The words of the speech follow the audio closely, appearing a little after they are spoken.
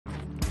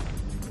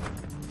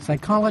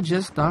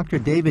Psychologist Dr.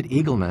 David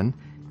Eagleman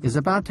is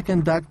about to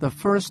conduct the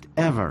first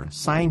ever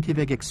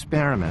scientific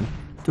experiment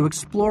to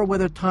explore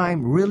whether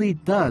time really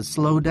does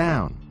slow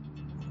down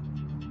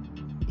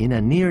in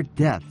a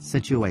near-death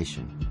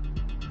situation.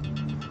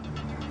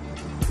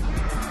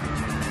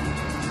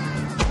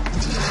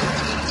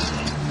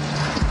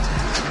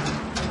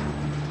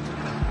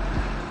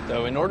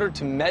 So in order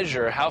to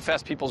measure how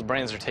fast people's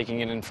brains are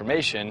taking in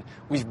information,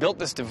 we've built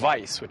this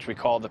device, which we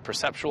call the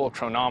perceptual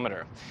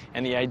chronometer.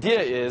 And the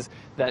idea is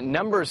that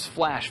numbers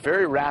flash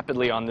very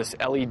rapidly on this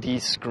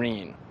LED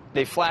screen.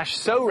 They flash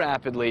so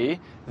rapidly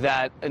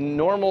that a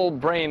normal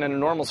brain under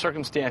normal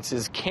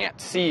circumstances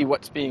can't see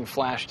what's being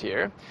flashed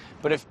here.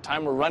 But if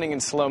time were running in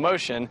slow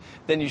motion,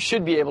 then you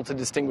should be able to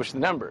distinguish the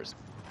numbers.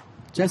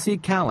 Jesse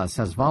Callis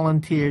has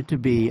volunteered to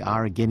be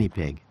our guinea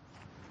pig.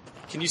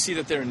 Can you see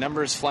that there are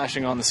numbers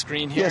flashing on the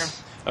screen here?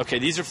 Yes. Okay,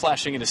 these are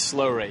flashing at a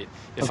slow rate.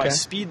 If I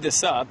speed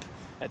this up,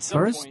 at some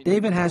First, point...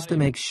 David has to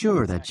make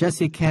sure that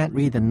Jesse can't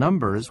read the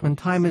numbers when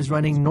time is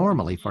running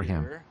normally for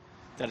him.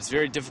 That it's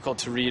very difficult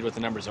to read what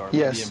the numbers are.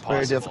 Yes, Maybe impossible.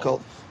 very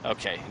difficult.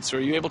 Okay, and so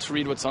are you able to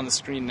read what's on the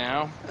screen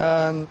now?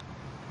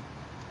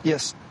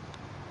 Yes.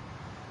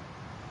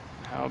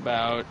 How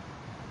about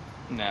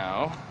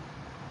now?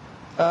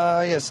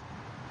 Yes.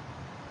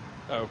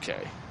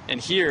 Okay. And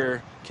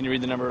here, can you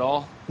read the number at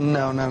all?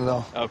 No, not at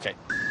all. Okay.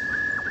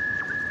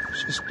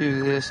 Just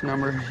do this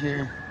number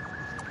here.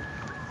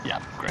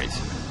 Yeah, great.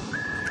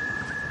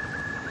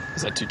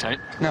 Is that too tight?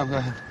 No, go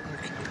ahead.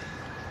 Okay.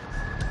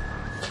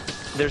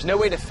 There's no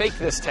way to fake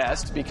this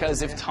test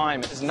because if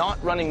time is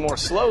not running more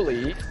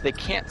slowly, they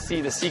can't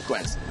see the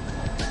sequence.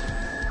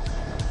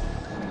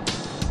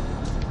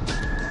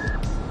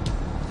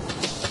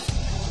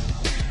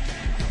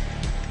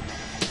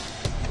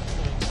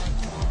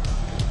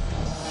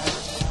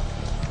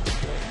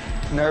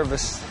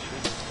 Nervous.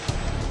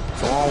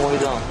 It's a long way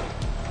down.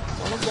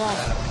 It's all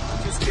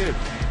down. Too scared.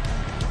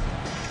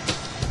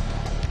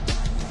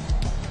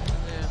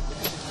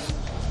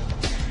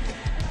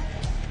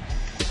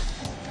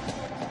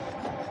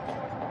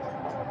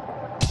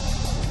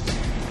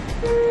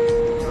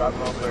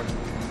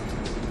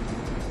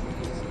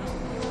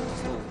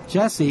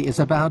 Jesse is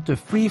about to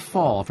free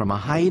fall from a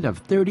height of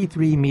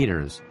 33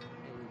 meters,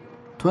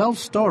 12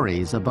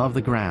 stories above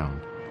the ground.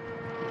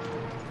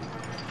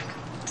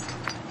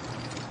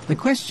 The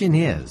question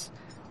is,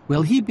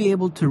 will he be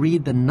able to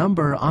read the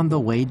number on the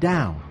way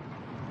down?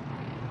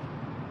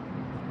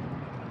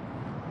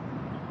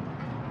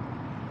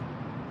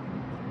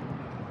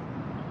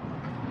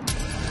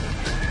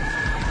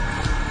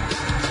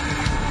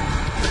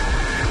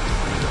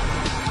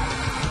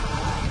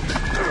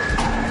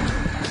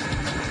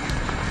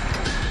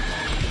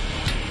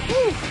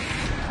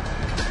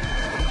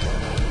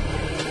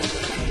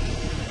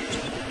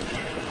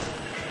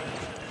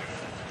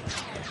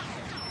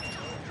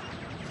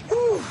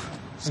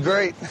 It's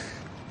great.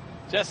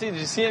 Jesse, did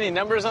you see any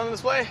numbers on the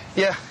display?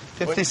 Yeah,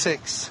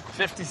 56.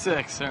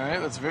 56, all right,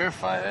 let's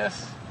verify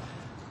this.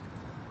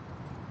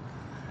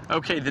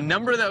 Okay, the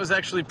number that was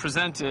actually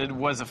presented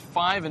was a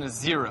 5 and a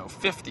 0,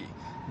 50.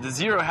 The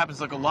 0 happens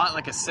to look a lot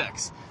like a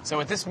 6. So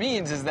what this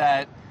means is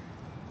that,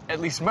 at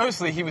least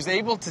mostly, he was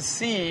able to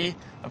see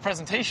a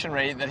presentation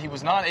rate that he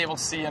was not able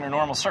to see under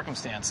normal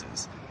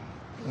circumstances.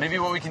 Maybe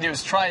what we can do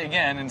is try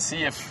again and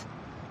see if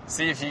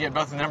you get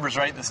both the numbers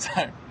right this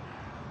time.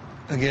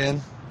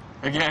 Again?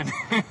 Again.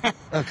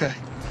 Okay.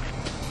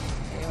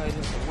 Anyway,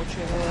 just watch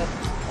your head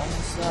on the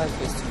side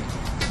this time.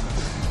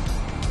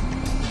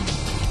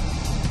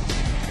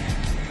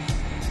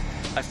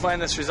 I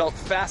find this result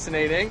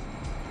fascinating.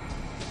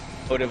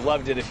 I would have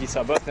loved it if he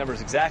saw both numbers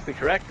exactly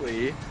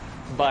correctly,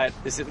 but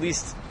this at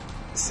least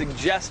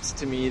suggests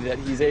to me that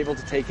he's able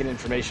to take in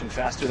information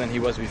faster than he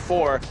was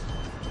before.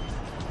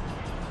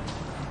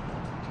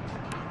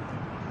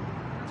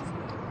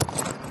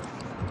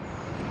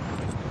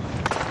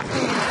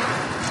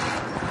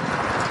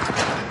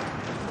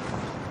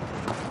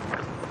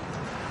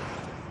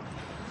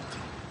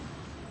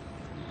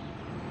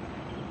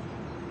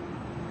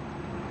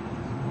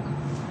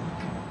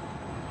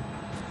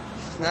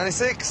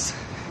 '96.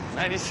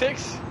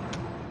 96?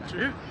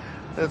 True?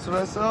 That's what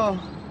I saw.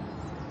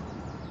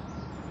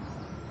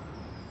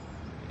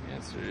 The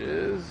answer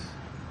is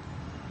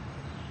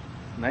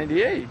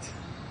 98.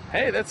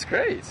 Hey, that's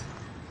great.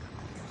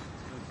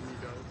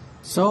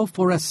 So,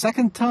 for a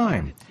second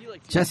time,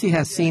 Jesse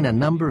has seen a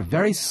number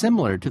very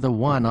similar to the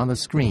one on the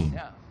screen.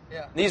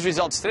 Yeah. These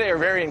results today are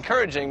very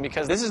encouraging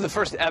because this is the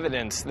first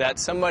evidence that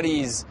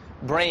somebody's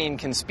brain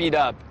can speed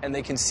up and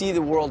they can see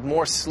the world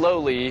more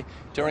slowly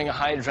during a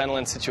high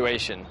adrenaline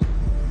situation.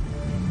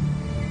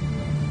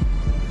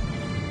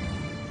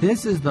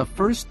 This is the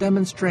first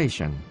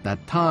demonstration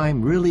that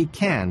time really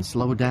can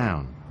slow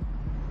down.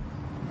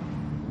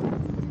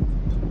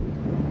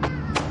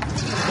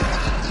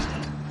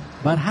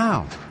 But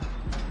how?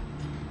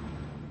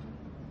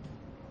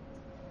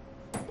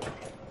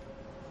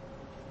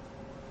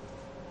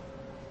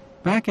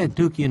 Back at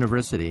Duke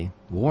University,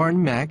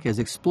 Warren Meck is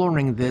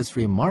exploring this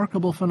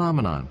remarkable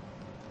phenomenon.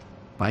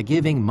 by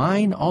giving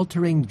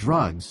mind-altering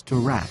drugs to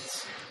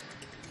rats.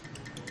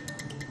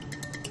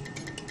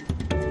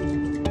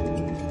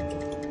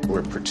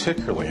 We're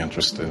particularly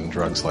interested in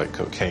drugs like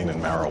cocaine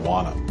and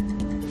marijuana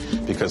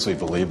because we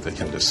believe they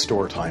can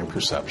distort time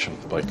perception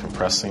by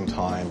compressing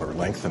time or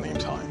lengthening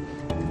time.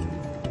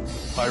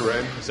 Hi,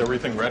 Ray. Is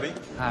everything ready?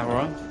 Hi,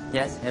 Ron.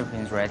 Yes,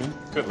 everything's ready.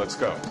 Good, let's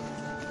go.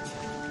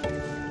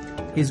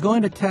 He's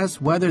going to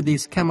test whether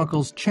these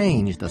chemicals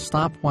change the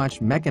stopwatch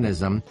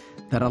mechanism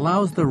that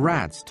allows the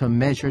rats to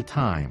measure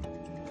time.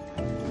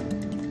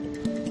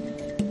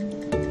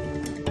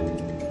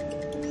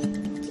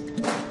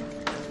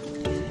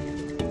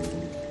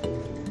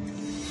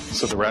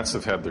 So the rats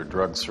have had their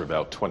drugs for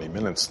about 20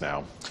 minutes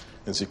now.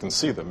 As you can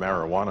see, the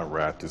marijuana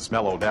rat is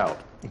mellowed out.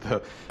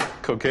 The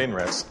cocaine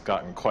rat's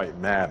gotten quite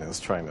mad and is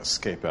trying to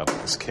escape out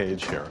of this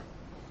cage here.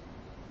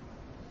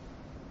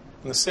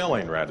 And the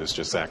saline rat is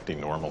just acting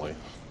normally.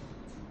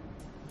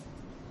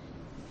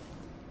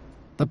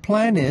 The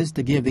plan is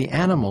to give the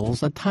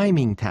animals a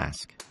timing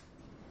task.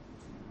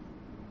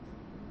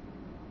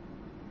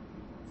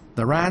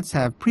 The rats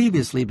have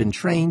previously been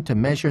trained to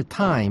measure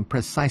time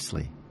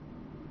precisely.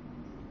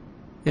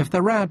 If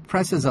the rat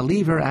presses a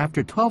lever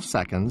after 12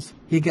 seconds,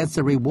 he gets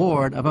the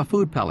reward of a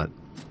food pellet.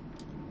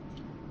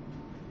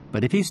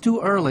 But if he's too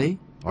early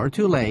or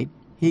too late,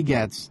 he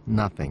gets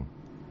nothing.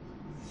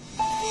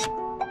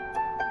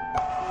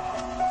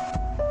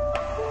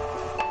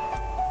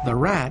 The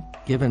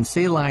rat, given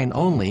saline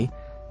only,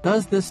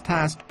 does this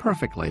task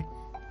perfectly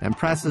and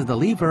presses the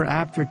lever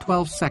after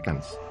 12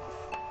 seconds,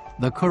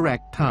 the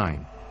correct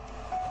time.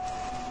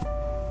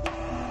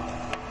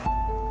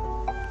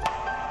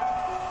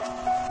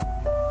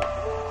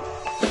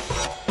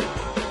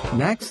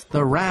 Next,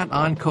 the rat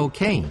on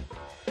cocaine.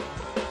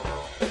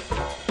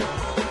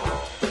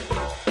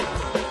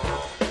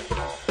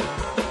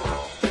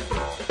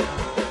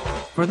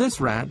 For this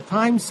rat,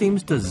 time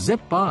seems to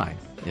zip by.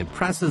 It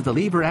presses the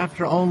lever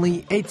after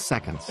only 8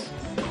 seconds.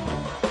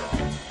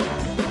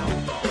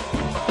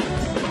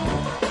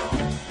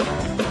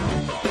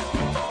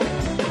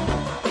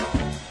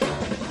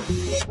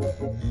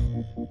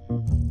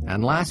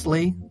 And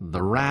lastly,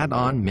 the rat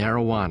on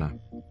marijuana.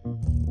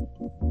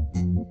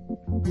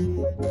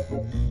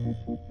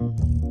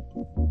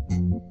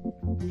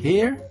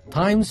 Here,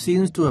 time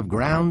seems to have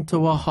ground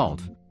to a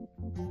halt.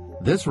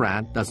 This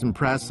rat doesn't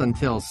press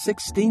until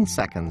 16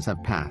 seconds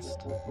have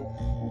passed.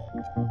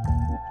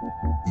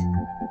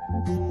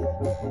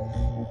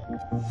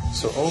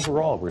 So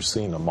overall, we're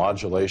seeing a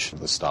modulation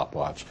of the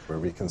stopwatch, where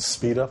we can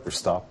speed up the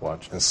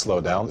stopwatch and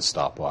slow down the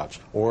stopwatch,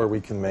 or we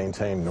can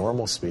maintain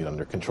normal speed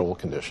under control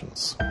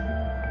conditions.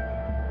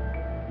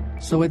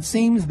 So it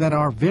seems that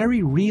our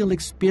very real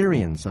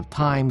experience of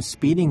time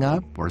speeding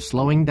up or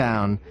slowing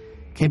down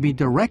can be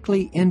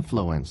directly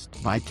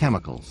influenced by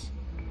chemicals.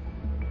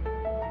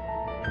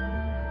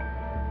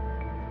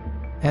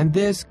 And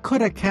this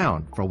could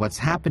account for what's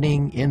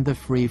happening in the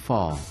free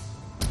fall.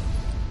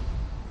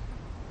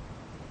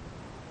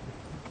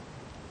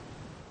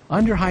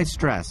 Under high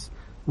stress,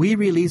 we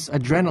release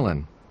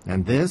adrenaline,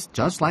 and this,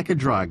 just like a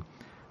drug,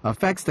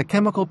 affects the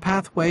chemical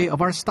pathway of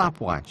our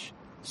stopwatch,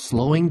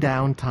 slowing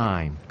down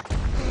time.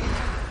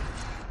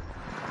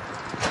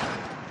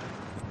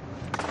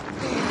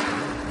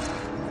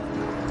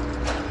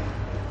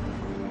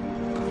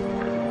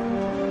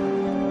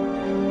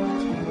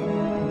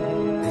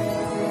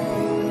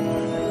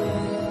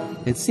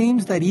 It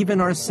seems that even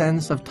our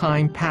sense of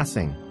time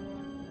passing,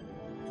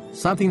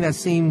 something that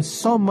seems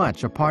so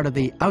much a part of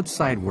the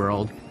outside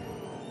world,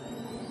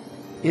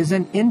 is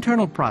an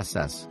internal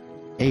process,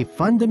 a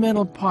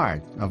fundamental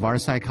part of our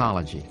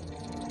psychology.